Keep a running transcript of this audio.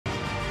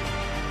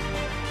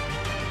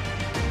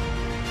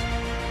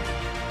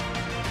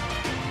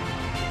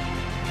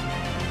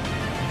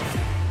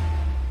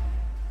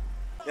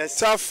Yes.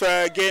 Tough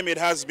game it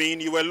has been.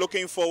 You were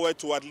looking forward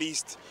to at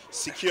least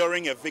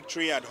securing a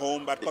victory at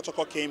home, but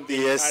Kotoko came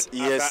there, had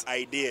other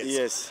ideas.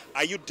 Yes.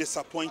 Are you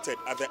disappointed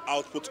at the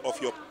output of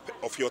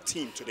your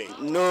team today?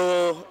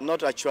 No,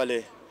 not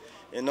actually.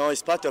 You know,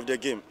 it's part of the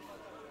game.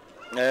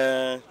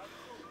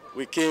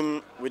 We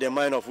came with the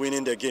mind of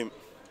winning the game.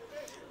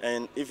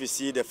 And if you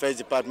see the first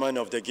department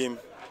of the game,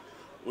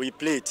 we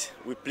played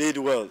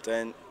well.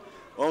 And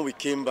when we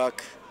came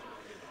back,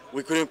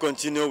 we couldn't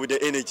continue with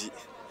the energy.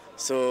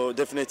 So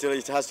definitely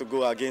it has to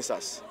go against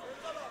us.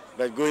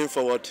 But going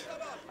forward,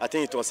 I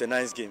think it was a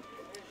nice game.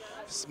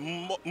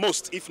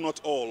 Most, if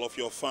not all, of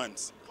your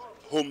fans,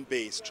 home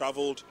base,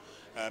 traveled,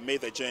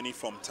 made the journey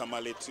from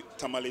Tamale to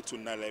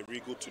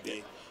Nalerigo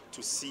today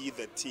to see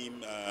the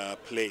team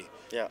play.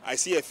 Yeah. I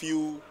see a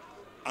few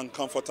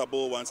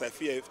uncomfortable ones. I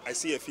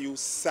see a few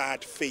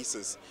sad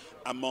faces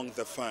among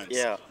the fans.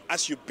 Yeah.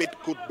 As you bid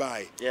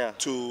goodbye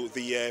to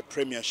the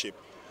Premiership,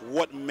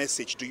 what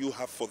message do you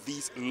have for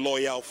these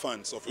loyal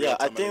fans of Real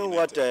Tamale I think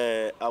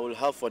United? what I will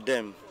have for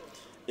them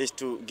is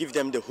to give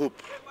them the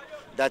hope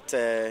that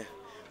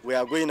we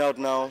are going out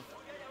now,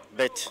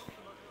 but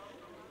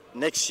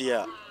next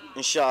year,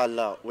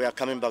 inshallah, we are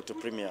coming back to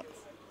Premier.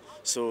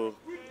 So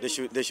they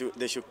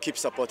should keep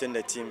supporting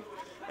the team,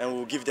 and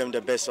we'll give them the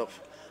best of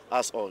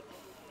us all.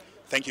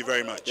 Thank you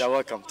very much. You're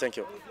welcome. Thank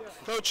you.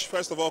 Coach,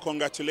 first of all,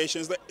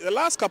 congratulations. The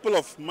last couple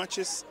of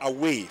matches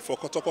away for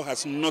Kotoko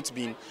has not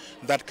been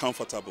that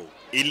comfortable.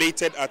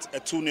 Elated at a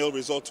 2-0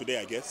 result today,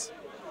 I guess.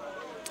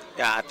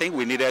 Yeah, I think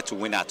we needed to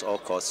win at all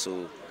costs,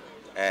 so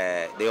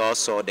they all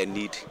saw the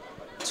need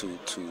to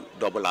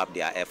double up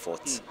their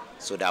efforts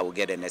so that we'll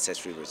get the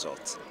necessary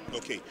results.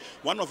 Okay.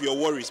 One of your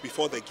worries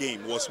before the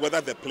game was whether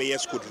the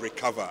players could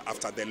recover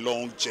after the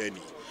long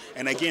journey.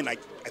 And again, I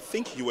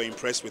think you were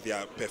impressed with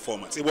their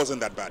performance. It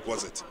wasn't that bad,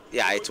 was it?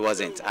 Yeah, it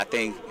wasn't. I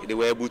think they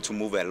were able to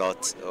move a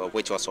lot,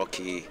 which was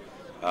okay.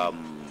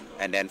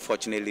 And then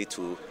fortunately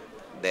too,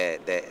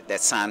 the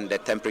sun, the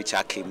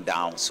temperature came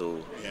down,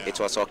 so it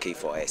was okay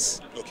for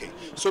us. Okay.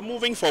 So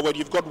moving forward,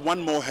 you've got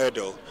one more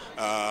hurdle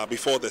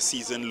before the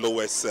season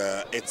lowers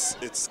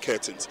its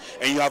curtains.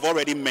 And you have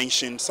already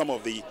mentioned some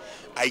of the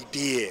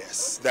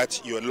ideas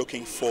that you're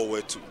looking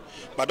forward to.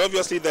 But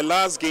obviously the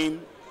last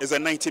game is a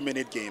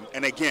 90-minute game,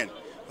 and again,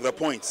 the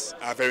points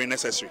are very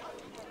necessary.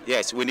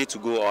 Yes, we need to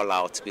go all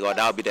out because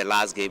that will be the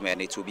last game,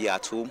 and it will be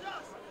at home.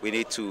 We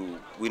need to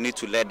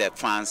let the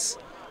fans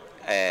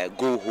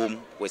go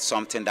home with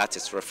something that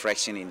is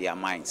refreshing in their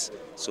minds.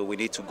 So we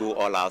need to go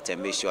all out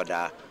and make sure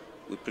that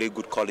we play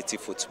good quality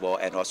football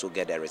and also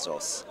get the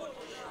results.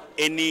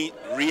 Any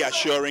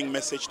reassuring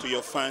message to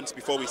your fans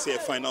before we say a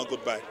final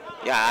goodbye?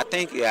 Yeah, I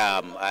think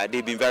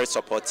they've been very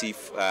supportive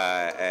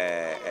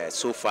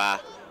so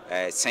far.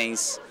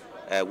 Since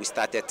we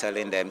started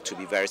telling them to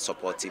be very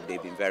supportive,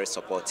 they've been very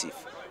supportive.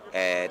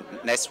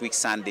 Next week,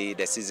 Sunday,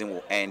 the season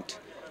will end.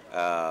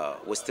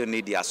 We still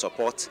need their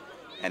support.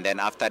 And then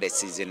after the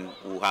season,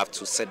 we'll have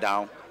to sit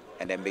down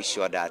and then make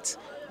sure that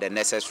the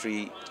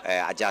necessary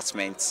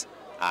adjustments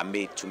are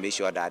made to make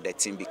sure that the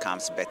team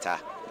becomes better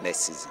next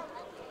season.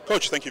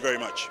 Coach, thank you very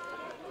much.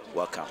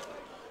 Welcome.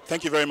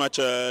 Thank you very much,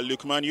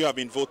 Lukman. You have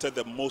been voted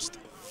the most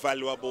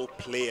valuable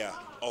player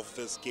of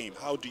this game.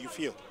 How do you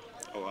feel?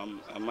 Oh,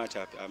 I'm much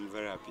happy. I'm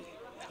very happy.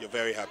 You're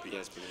very happy?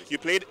 Yes, please. You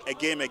played a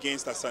game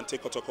against Asante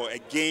Kotoko, a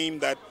game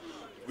that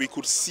we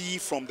could see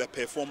from the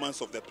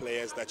performance of the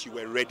players that you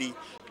were ready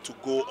to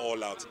go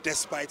all out,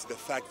 despite the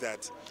fact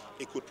that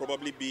it could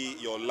probably be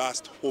your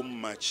last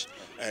home match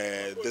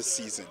this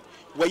season.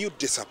 Were you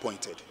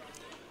disappointed?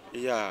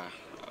 Yeah,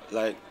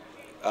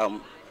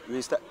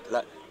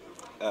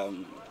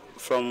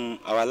 from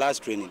our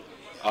last training,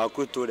 our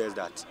coach told us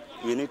that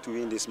we need to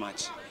win this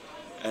match,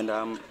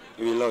 and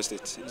we lost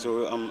it.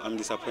 So I'm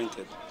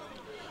disappointed.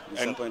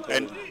 And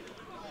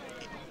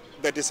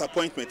the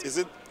disappointment, is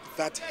it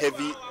that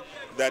heavy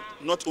that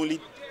not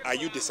only are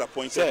you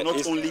disappointed,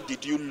 not only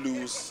did you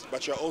lose,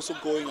 but you're also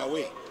going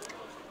away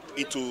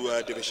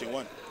into Division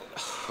 1?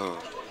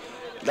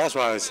 That's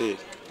why I say,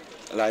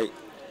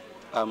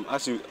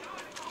 as you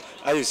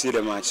see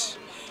the match,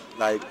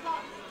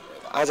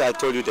 as I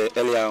told you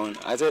earlier on,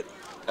 I said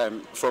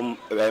from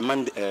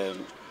Monday,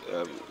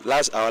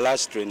 our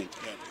last training,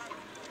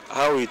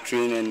 how we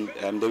train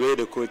and the way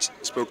the coach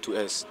spoke to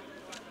us,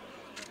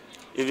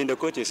 even the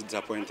coach is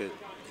disappointed.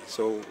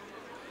 So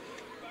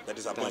the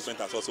disappointment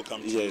has also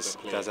come to the players.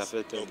 Yes, it has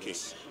affected. Okay,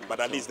 but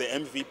at least the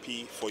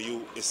MVP for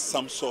you is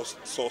some source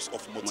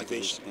of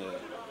motivation. Yeah.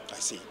 I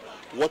see.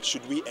 What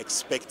should we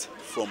expect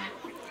from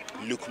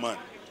Lukman?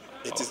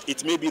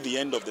 It may be the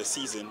end of the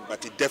season,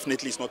 but it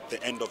definitely is not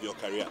the end of your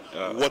career.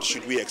 What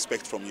should we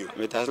expect from you?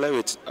 It has left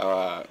with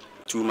our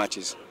 2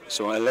 matches,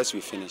 so unless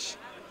we finish.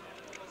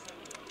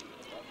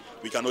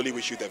 We can only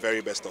wish you the very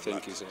best of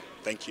luck. Thank you, sir.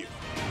 Thank you.